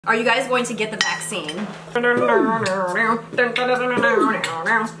Are you guys going to get the vaccine?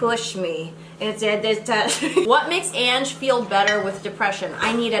 Push me. What makes Ange feel better with depression?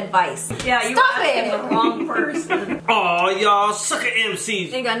 I need advice. Yeah, you Stop asking the wrong person. Aw, y'all sucker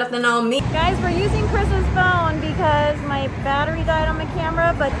MCs. Ain't got nothing on me. Guys, we're using Chris's phone because my battery died on my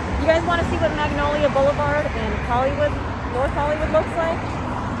camera, but you guys want to see what Magnolia Boulevard and Hollywood, North Hollywood looks like?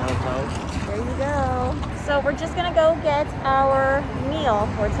 There you go. So we're just gonna go get our meal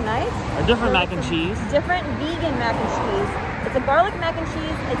for tonight. A different mac and cheese. Different vegan mac and cheese. It's a garlic mac and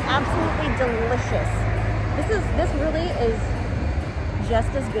cheese. It's absolutely delicious. This really is just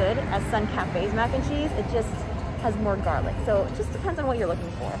as good as Sun Cafe's mac and cheese. It just has more garlic. So it just depends on what you're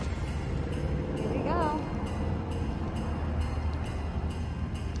looking for. Here we go.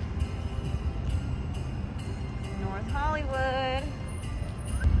 North Hollywood.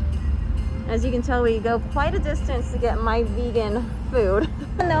 As you can tell, we go quite a distance to get my vegan food.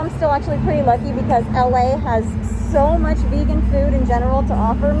 Even though I'm still actually pretty lucky because LA has so much vegan food in general to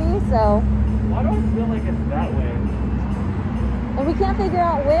offer me, so. Why do I feel like it's that way? And we can't figure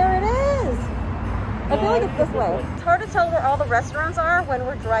out where it is. I feel like it's this way. It's hard to tell where all the restaurants are when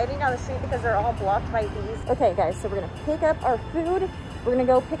we're driving down the street because they're all blocked by these. Okay guys, so we're gonna pick up our food. We're gonna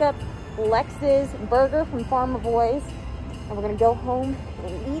go pick up Lex's burger from Farmer Boys. And we're gonna go home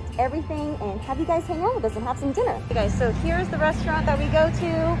and eat everything and have you guys hang out with us and have some dinner. Okay guys, so here's the restaurant that we go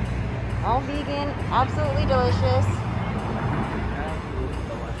to. All vegan, absolutely delicious.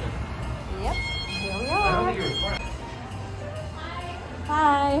 Yep, here we are.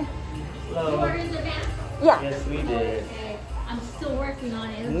 Hi. Hello. You ordered in advance? Yeah. Yes, we did. Okay. I'm still working on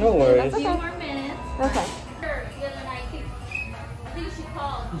it. No worries. A few more minutes. Okay. The other night, I think she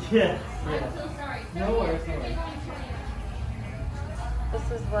called. Yes. I'm so sorry. No worries, no worries. This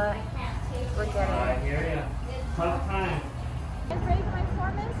is what we're getting. Here, yeah. Tough time. You guys ready for my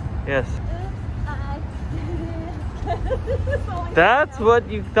performance? Yes. I That's what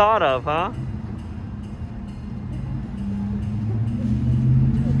you thought of, huh?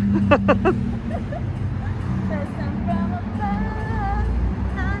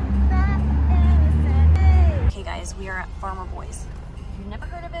 Okay guys, we are at Farmer Boys. If you've never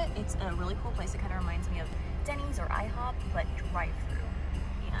heard of it, it's a really cool place. It kind of reminds me of Denny's or IHOP, but drive-through.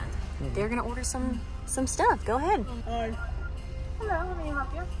 And they're gonna order some stuff. Go ahead. Hi. Hello, let me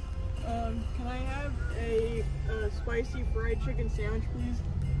help you. Can I have a spicy fried chicken sandwich, please?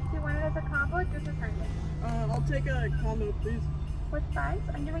 Do you want it as a combo or just a sandwich? I'll take a combo, please. With fries?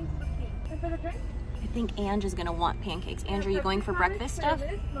 I'm doing cookie. And for the drink? I think Ange is gonna want pancakes. Ange, are you going for breakfast stuff?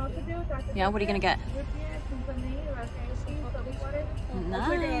 Yeah, what are you gonna get? I'll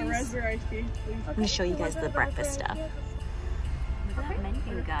take a Nice. raspberry iced tea, please. I'm gonna show you guys the breakfast stuff. Look at that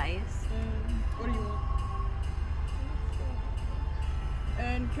menu, guys. What do you want?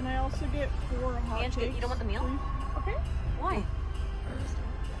 And can I also get 4 hot Ange, cakes? you don't want the meal? please? Okay. Why?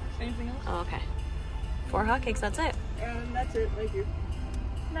 Anything else? Oh, okay. 4 hotcakes, that's it. And that's it. Thank you.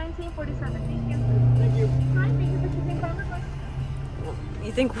 1947. Thank you. Thank you. Hi, thank you for choosing Farmer Boys.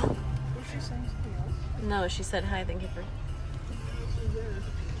 You think? Was she saying something else? No, she said hi, thank you for...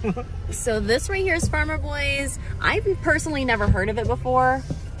 So this right here is Farmer Boys. I've personally never heard of it before,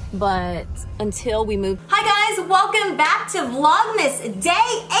 but until we moved. Hi guys, welcome back to Vlogmas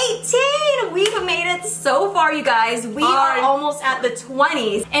Day 18. We've made it so far, you guys. We are almost at the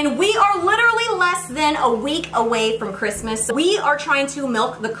 20s, and we are literally less than a week away from Christmas. So we are trying to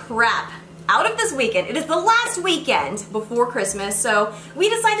milk the crap out of this weekend. It is the last weekend before Christmas, so we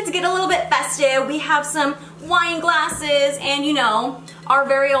decided to get a little bit festive. We have some wine glasses and, you know, our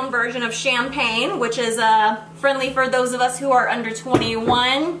very own version of champagne, which is friendly for those of us who are under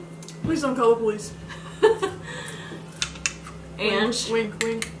 21. Please don't color, please. And Wink,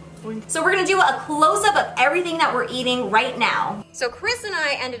 wink, wink. so we're gonna do a close-up of everything that we're eating right now. So Chris and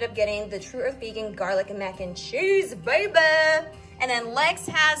I ended up getting the True Earth Vegan Garlic and Mac and Cheese, baby. And then Lex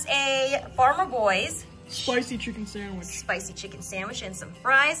has a Farmer Boys Spicy chicken sandwich. spicy chicken sandwich and some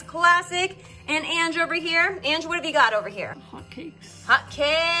fries, classic. And Ange over here. Ange, what have you got over here? Hot cakes. Hot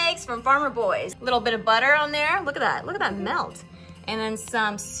cakes from Farmer Boys. A little bit of butter on there. Look at that melt. And then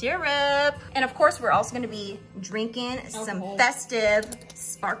some syrup. And of course, we're also gonna be drinking some festive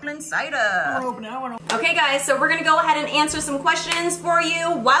sparkling cider. Open now. Okay guys, so we're gonna go ahead and answer some questions for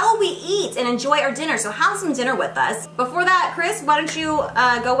you while we eat and enjoy our dinner. So have some dinner with us. Before that, Chris, why don't you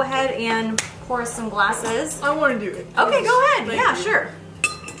go ahead and pour us some glasses. I want to do it. Okay, go ahead. Thank Yeah, you. sure.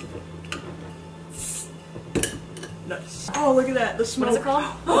 Nice. Oh, look at that. The smoke. What is it called?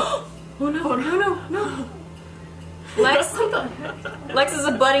 Oh no, no. Lex is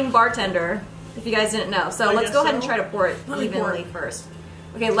a budding bartender, if you guys didn't know. So let's guess go ahead and so. try to pour it Let me pour evenly it. first.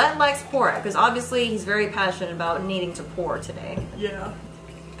 Okay, let Lex pour it, because obviously he's very passionate about needing to pour today. Yeah.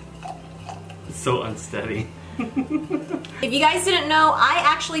 It's so unsteady. If you guys didn't know, I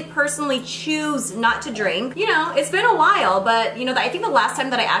actually personally choose not to drink. You know, it's been a while, but you know, I think the last time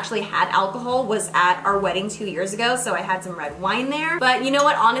that I actually had alcohol was at our wedding 2 years ago, so I had some red wine there. But you know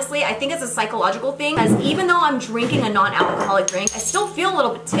what, honestly, I think it's a psychological thing, because even though I'm drinking a non-alcoholic drink, I still feel a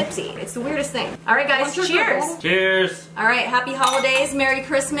little bit tipsy. It's the weirdest thing. All right, guys, cheers. Cheers. All right, happy holidays, Merry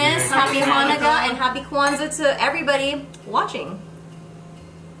Christmas, Happy Hanukkah, and Happy Kwanzaa to everybody watching.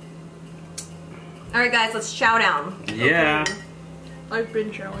 All right, guys, let's chow down. Yeah. I've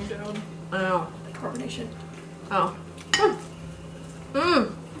been chowing down. I don't know. Carbonation. Oh.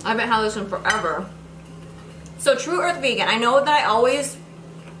 Mmm. I haven't had this in forever. So, True Earth Vegan. I know that I always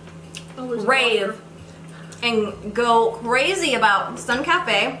rave and go crazy about Sun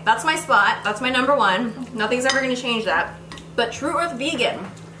Cafe. That's my spot. That's my number one. Nothing's ever going to change that. But True Earth Vegan,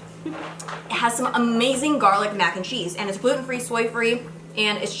 it has some amazing garlic mac and cheese. And it's gluten-free, soy-free.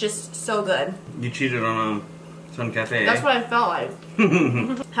 And it's just so good. You cheated on Sun Cafe. That's what I felt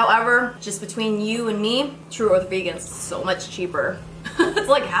like. However, just between you and me, True Earth Vegan's so much cheaper. It's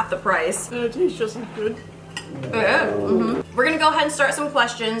like half the price. And it tastes just as good. Yeah. We're gonna go ahead and start some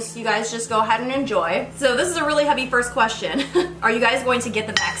questions. You guys just go ahead and enjoy. So this is a really heavy first question. Are you guys going to get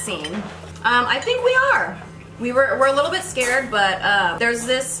the vaccine? I think we are. We're a little bit scared, but there's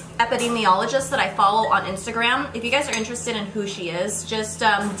this epidemiologist that I follow on Instagram. If you guys are interested in who she is, just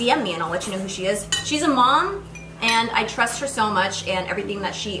DM me and I'll let you know who she is. She's a mom, and I trust her so much and everything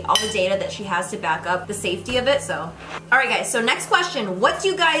that all the data that she has to back up the safety of it, so. All right, guys, so next question. What do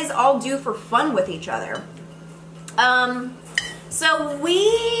you guys all do for fun with each other? So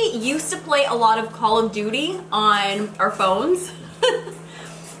we used to play a lot of Call of Duty on our phones.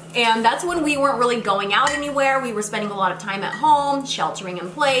 And that's when we weren't really going out anywhere. We were spending a lot of time at home, sheltering in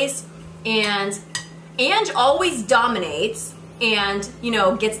place. And Ange always dominates and, you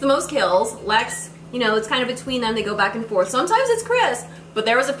know, gets the most kills. Lex, you know, it's kind of between them. They go back and forth. Sometimes it's Chris, but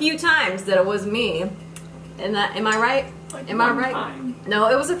there was a few times that it was me. And that, am I right? Like am I one right? time. No,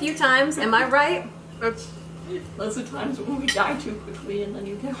 it was a few times. Am I right? That's the times when we die too quickly and then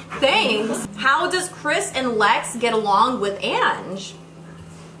you go. Thanks. How does Chris and Lex get along with Ange?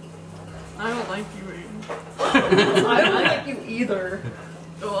 I don't like you, Aiden. I don't like you either.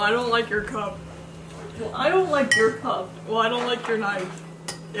 Well, I don't like your cup. Well, I don't like your cup. Well, I don't like your knife.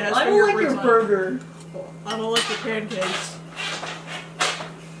 Yeah, I don't like your burger. I don't like your pancakes.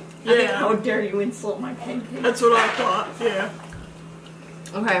 Yeah. How dare you insult my pancakes? That's what I thought, yeah.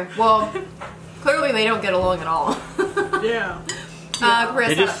 Okay, well, clearly they don't get along at all. Yeah. Chris,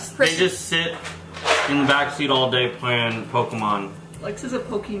 They just sit in the backseat all day playing Pokemon. Lex is a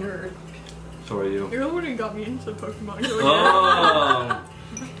Poke nerd. So are you. You're the one who got me into Pokemon. Oh.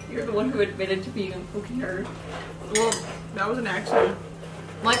 You're the one who admitted to being a Poke nerd. Well, that was an accident.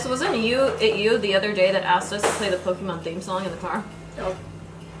 Lex, wasn't you the other day that asked us to play the Pokemon theme song in the car? Yep.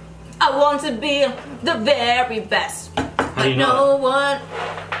 I want to be the very best. How do you know no one.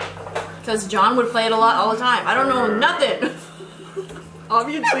 Because John would play it a lot all the time. I don't know nothing.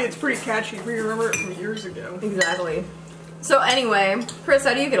 Obviously, it's pretty catchy. We remember it from years ago. Exactly. So anyway, Chris,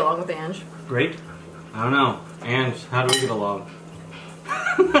 how do you get along with Ange? Great. I don't know. Ange, how do we get along?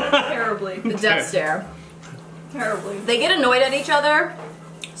 Terribly. The death stare. Terribly. They get annoyed at each other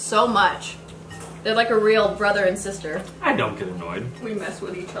so much. They're like a real brother and sister. I don't get annoyed. We mess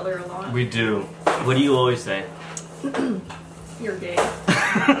with each other a lot. We do. What do you always say? You're gay.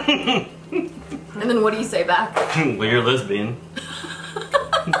 And then what do you say back? Well, you're lesbian.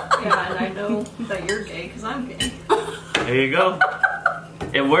 Yeah, and I know that you're gay because I'm gay. There you go.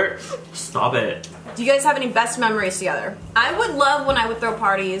 It works. Stop it. Do you guys have any best memories together? I would love when I would throw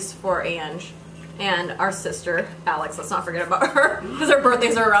parties for Ange and our sister, Alex. Let's not forget about her. Because our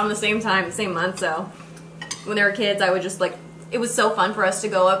birthdays are around the same time, the same month, so when they were kids, I would just like, it was so fun for us to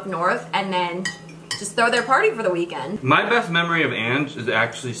go up north and then just throw their party for the weekend. My best memory of Ange is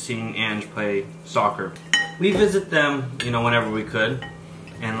actually seeing Ange play soccer. We visit them, you know, whenever we could.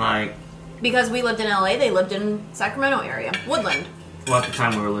 And like... Because we lived in LA, they lived in Sacramento area. Woodland. Well, at the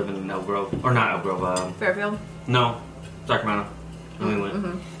time we were living in Elk Grove. Or not Elk Grove, Fairfield? no, Sacramento. And we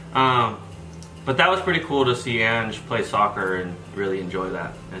went. But that was pretty cool to see Ange play soccer and really enjoy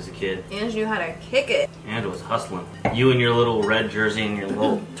that as a kid. Ange knew how to kick it. Ange was hustling. You and your little red jersey and your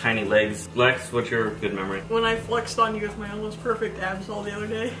little tiny legs. Lex, what's your good memory? When I flexed on you with my almost perfect abs all the other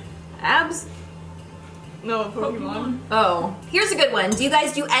day. Abs? No, Pokemon. Oh. Here's a good one. Do you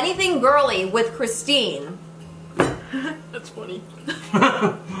guys do anything girly with Christine? That's funny.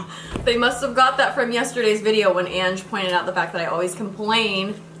 They must have got that from yesterday's video when Ange pointed out the fact that I always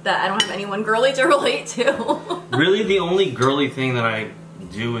complain that I don't have anyone girly to relate to. Really, the only girly thing that I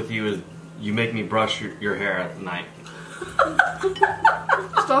do with you is you make me brush your hair at night.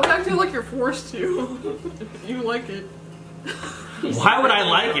 Stop acting like you're forced to. You like it. Why would I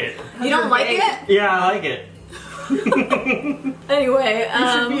like it? You don't like it? Yeah, I like it. Anyway,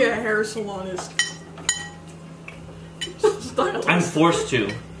 You should be a hair salonist. Stylist. I'm forced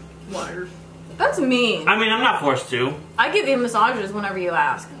to. Liar. that's mean. I mean, I'm not forced to. I give you massages whenever you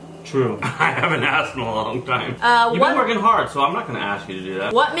ask. True. I haven't asked in a long time. You've what- been working hard, so I'm not going to ask you to do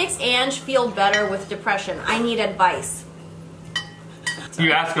that. What makes Ange feel better with depression? I need advice.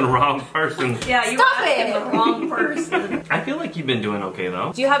 You're asking the wrong person. Yeah, you Stop asking it! the wrong person. I feel like you've been doing okay,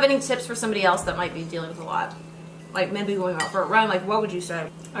 though. Do you have any tips for somebody else that might be dealing with a lot? Like maybe going out for a run, like what would you say?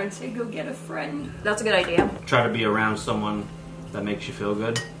 I'd say go get a friend. That's a good idea. Try to be around someone that makes you feel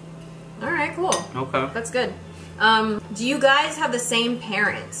good. Alright, cool. Okay. That's good. Do you guys have the same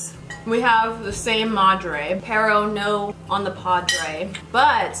parents? We have the same madre. Pero no on the padre.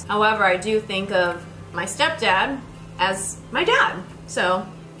 But, however, I do think of my stepdad as my dad. So,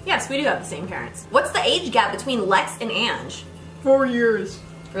 yes, we do have the same parents. What's the age gap between Lex and Ange? 4 years.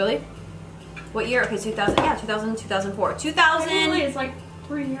 Really? What year? Okay, 2000. Yeah, 2000, 2004. 2000. Really, it's like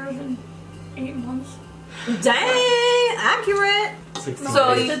 3 years and 8 months. Dang, accurate. 60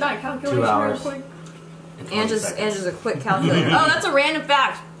 So days. you- Did that calculation 2 hours. real quick. and 20 Ange seconds. is a quick calculator. Oh, that's a random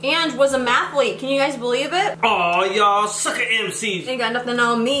fact. Ange was a mathlete. Can you guys believe it? Oh, y'all sucker MCs. Ain't got nothing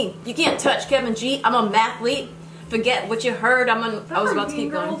on me. You can't touch Kevin G. I'm a mathlete. Forget what you heard. I was about to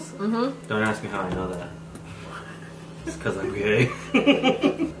keep going. Mm-hmm. Don't ask me how I know that. It's because I'm gay.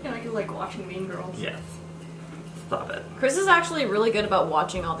 Yeah, you like watching Mean Girls. Yes. Stop it. Chris is actually really good about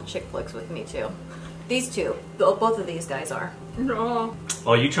watching all the chick flicks with me too. These two, both of these guys are. No.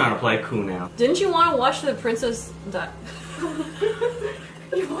 Oh, you trying to play cool now? Didn't you want to watch the Princess?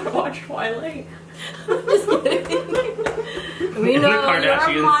 You want to watch Twilight? Just kidding. We And the know you're a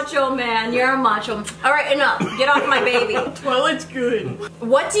Kardashians. macho man. You're a macho. All right, enough. Get off my baby. Twilight's good.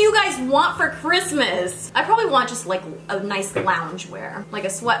 What do you guys want for Christmas? I probably want just like a nice lounge wear, like a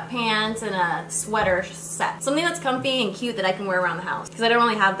sweatpants and a sweater set, something that's comfy and cute that I can wear around the house because I don't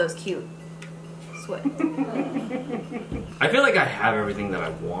really have those cute sweat. I feel like I have everything that I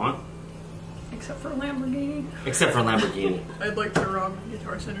want, Except for Lamborghini. except for Lamborghini. I'd like to rob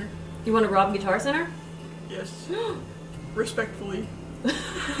Guitar Center. You want to rob Guitar Center? Yes. Respectfully. Of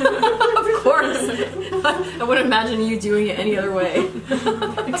course. I wouldn't imagine you doing it any other way.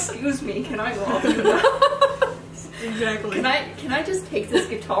 Excuse me, can I rob you? Exactly. Can I just take this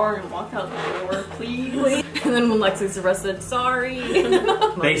guitar and walk out the door, please? And then when Lexi's arrested, sorry.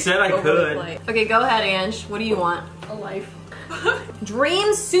 They said I could. Okay, go ahead, Ange. What do you want? A life.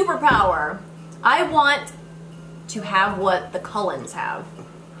 Dream superpower. I want to have what the Cullens have.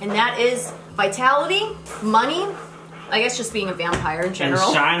 And that is vitality, money, I guess just being a vampire in And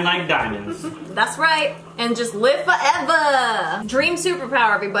general. shine like diamonds. That's right. And just live forever. Dream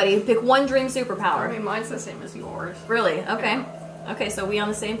superpower, everybody. Pick one dream I superpower. mean, mine's the same as yours. Really? Okay. Okay, so we on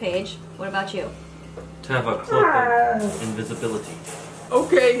the same page. What about you? To have a cloak of invisibility.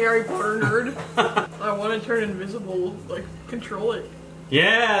 Okay, Harry Potter nerd. I want to turn invisible, like, control it.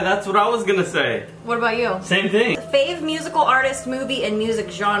 Yeah, that's what I was gonna say. What about you? Same thing. Fave musical artist, movie, and music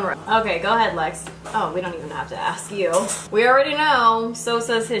genre. Okay, go ahead, Lex. Oh, we don't even have to ask you. We already know. So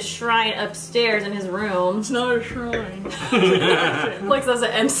says his shrine upstairs in his room. It's not a shrine. Lex has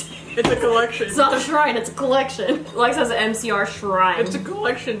an MC. It's a collection. It's not a shrine, it's a collection. Lex has an MCR shrine. It's a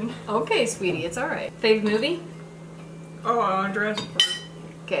collection. Okay, sweetie, it's alright. Fave movie? Oh, Jurassic Park.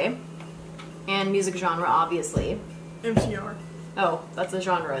 Okay. And music genre, obviously. MCR. Oh, that's the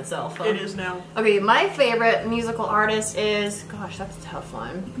genre itself. Huh? It is now. Okay, my favorite musical artist is... Gosh, that's a tough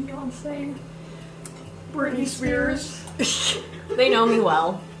one. Beyonce. Britney Spears. They know me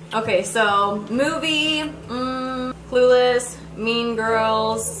well. Okay, so movie, Clueless, Mean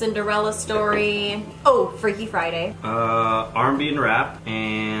Girls, Cinderella Story. Oh, Freaky Friday. R&B and rap,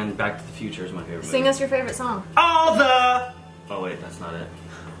 and Back to the Future is my favorite Sing movie. us your favorite song. All the... Oh wait, that's not it.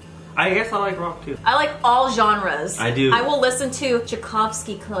 I guess I like rock too. I like all genres. I do. I will listen to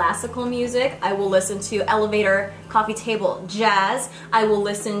Tchaikovsky classical music. I will listen to elevator, coffee table, jazz. I will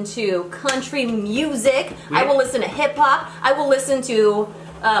listen to country music. I will listen to hip hop. I will listen to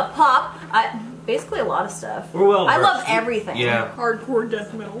pop. Basically a lot of stuff. We're well I love versed. everything. Yeah. Hardcore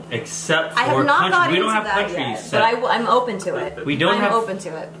death metal. Except for I have not country. gotten We don't into have that country yet, set. but I'm open to it. We don't I'm have- open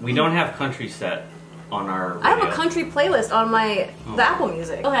to it. We don't have country set on our I have radio. a country playlist on my the Apple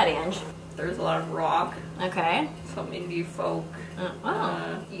Music. Go ahead, Ange. There's a lot of rock. Okay. some indie folk,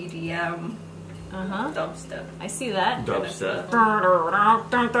 EDM, dubstep. I see that. Dubstep.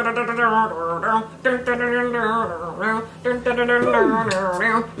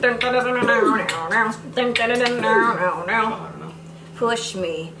 Push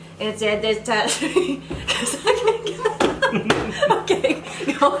me. It's at this time. Okay,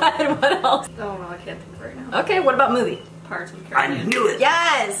 go ahead. What else? Oh no, I can't think right now. Okay, what about movie? Pirates of the I Caribbean. knew it!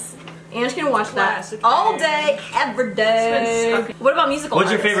 Yes! Ange can watch Classic that all games. day, every day. It's been What about musical What's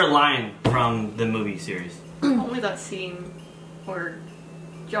your artists? favorite line from the movie series? Only that scene where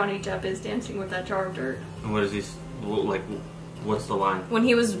Johnny Depp is dancing with that jar of dirt. And what is he, like, what's the line? When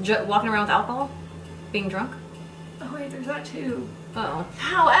he was walking around with alcohol? Being drunk? Oh wait, there's that too. Uh-oh.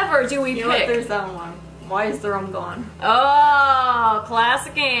 However do we You know what? pick? There's that one. Why is the rum gone? Oh,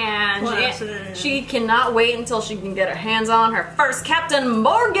 classic Ange. Classic. She cannot wait until she can get her hands on her first Captain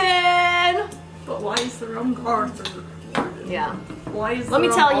Morgan. But why is the rum gone? Yeah. Why is the Let me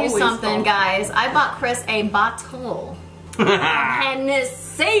rum tell you always something, gone? guys. I bought Chris a bottle of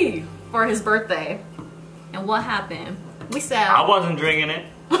Hennessy for his birthday. And what happened? We said... I wasn't drinking it.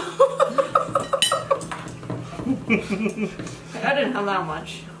 I didn't have that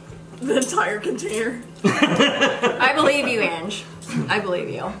much. The entire container. I believe you, Ange. I believe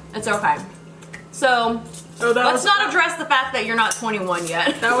you. It's okay. So, Oh, that let's was not address the fact that you're not 21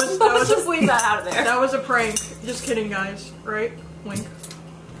 yet. That was Let's just leave that out of there. that was a prank. Just kidding, guys. Right? Wink.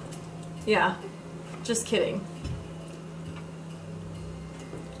 Yeah. Just kidding.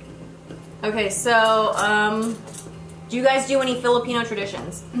 Okay, so, do you guys do any Filipino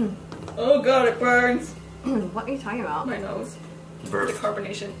traditions? Oh god, it burns. What are you talking about? My nose. Burp. The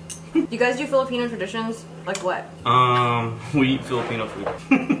carbonation. Do you guys do Filipino traditions? Like what? We eat Filipino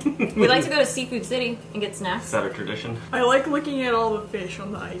food. We like to go to Seafood City and get Is snacks. that a tradition? I like looking at all the fish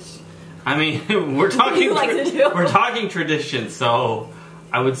on the ice. I mean, we're talking. you like to do? We're talking tradition, so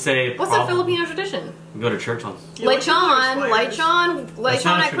I would say. What's a Filipino tradition? We go to church on, Lechon That's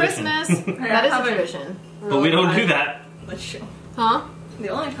not a at tradition. Christmas. That is a tradition. but we don't do that. Lechon. Huh? The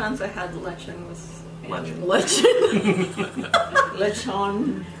only times I had lechon was in Lechon. Lechon.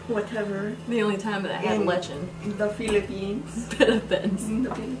 lechon, whatever. The only time that I had In lechon. the Philippines. Philippines. In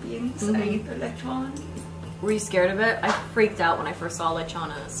the Philippines, I ate the lechon. Were you scared of it? I freaked out when I first saw lechon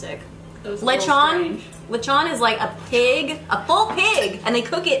on a stick. It was a little Lechon, strange. lechon is like a pig, a full pig, and they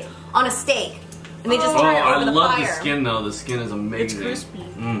cook it on a steak. And they just Oh, turn it I over the love fire. the skin though. The skin is It's amazing. crispy.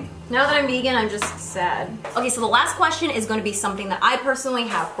 Mm. Now that I'm vegan, I'm just sad. Okay, so the last question is going to be something that I personally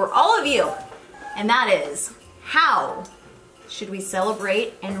have for all of you. And that is, how should we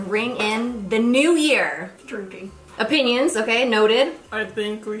celebrate and ring in the new year? Drinking. Opinions, okay, noted. I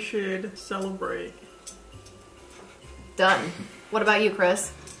think we should celebrate. Done. What about you,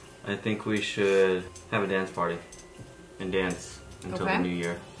 Chris? I think we should have a dance party and dance until Okay. the new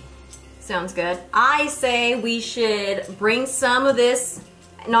year. Sounds good. I say we should bring some of this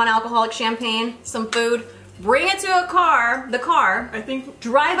non-alcoholic champagne, some food, bring it to the car, I think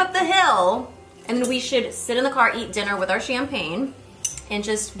drive up the hill, and then we should sit in the car, eat dinner with our champagne, and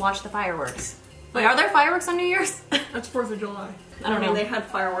just watch the fireworks. Wait, are there fireworks on New Year's? that's 4th of July. I don't know. They had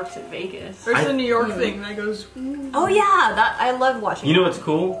fireworks in Vegas. There's I- the New York thing that goes. Oh yeah, that I love watching. You know what's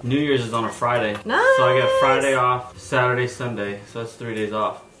cool? New Year's is on a Friday. Nice. So I get Friday off, Saturday, Sunday. So that's 3 days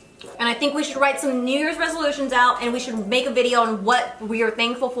off. And I think we should write some New Year's resolutions out, and we should make a video on what we are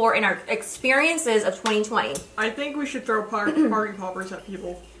thankful for in our experiences of 2020. I think we should throw party poppers at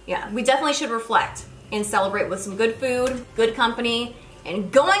people. Yeah, we definitely should reflect and celebrate with some good food, good company,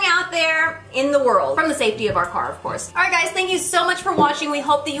 and going out there in the world from the safety of our car, of course. All right, guys, thank you so much for watching. We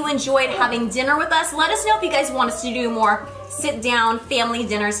hope that you enjoyed having dinner with us. Let us know if you guys want us to do more sit-down family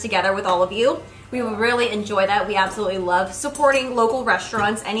dinners together with all of you. We would really enjoy that. We absolutely love supporting local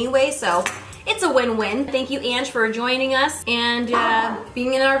restaurants anyway, so it's a win-win. Thank you, Ange, for joining us and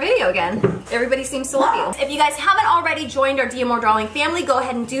being in our video again. Everybody seems to love you. If you guys haven't already joined our Dear More Darling family, go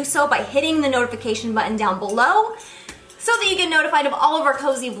ahead and do so by hitting the notification button down below so that you get notified of all of our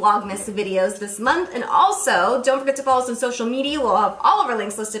cozy Vlogmas videos this month. And also, don't forget to follow us on social media. We'll have all of our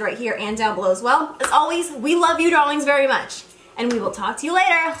links listed right here and down below as well. As always, we love you, darlings, very much. And we will talk to you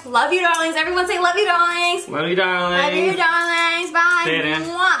later. Love you, darlings. Everyone say love you, darlings. Love you, darling. Love you, darlings. Bye. Say it, Ange.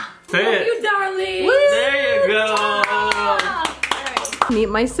 Mwah. Say Love it. you, darling. Woo. There you go. Alright. Meet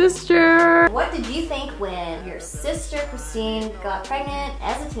my sister. What did you think when your sister Christine got pregnant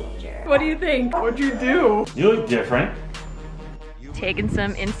as a teenager? What do you think? What'd you do? You look different. Taking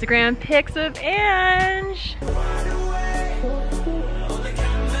some Instagram pics of Ange.